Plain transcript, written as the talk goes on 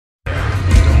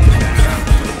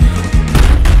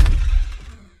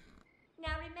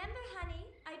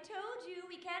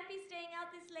out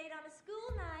this late on a school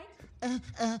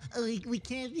night? We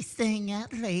can't be staying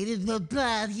out late in the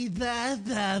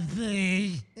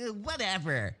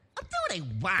whatever. I'll do what I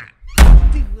want.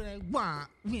 Do what I want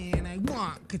when I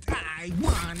want, 'cause I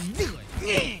want to do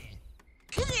it.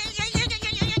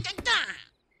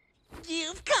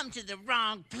 You've come to the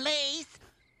wrong place.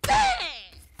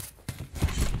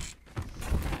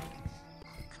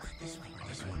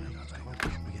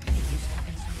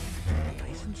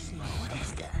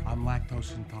 I'm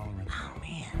lactose intolerant. Oh,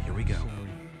 man. Here we go.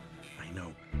 I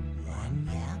know. 1,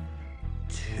 Yeah.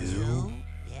 2.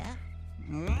 Yeah.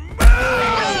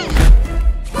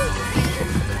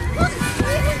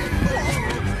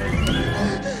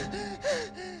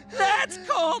 That's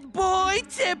called boy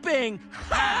tipping.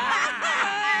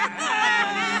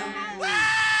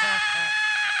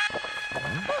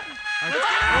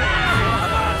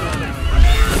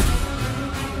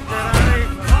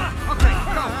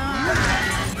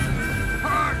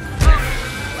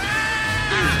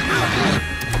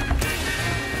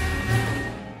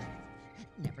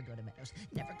 Never go to Meadows.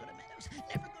 Never go to Meadows.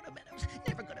 Never go to Meadows.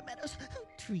 Never go to Meadows.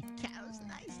 Treat cows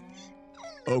nicely.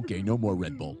 Okay, no more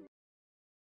Red Bull.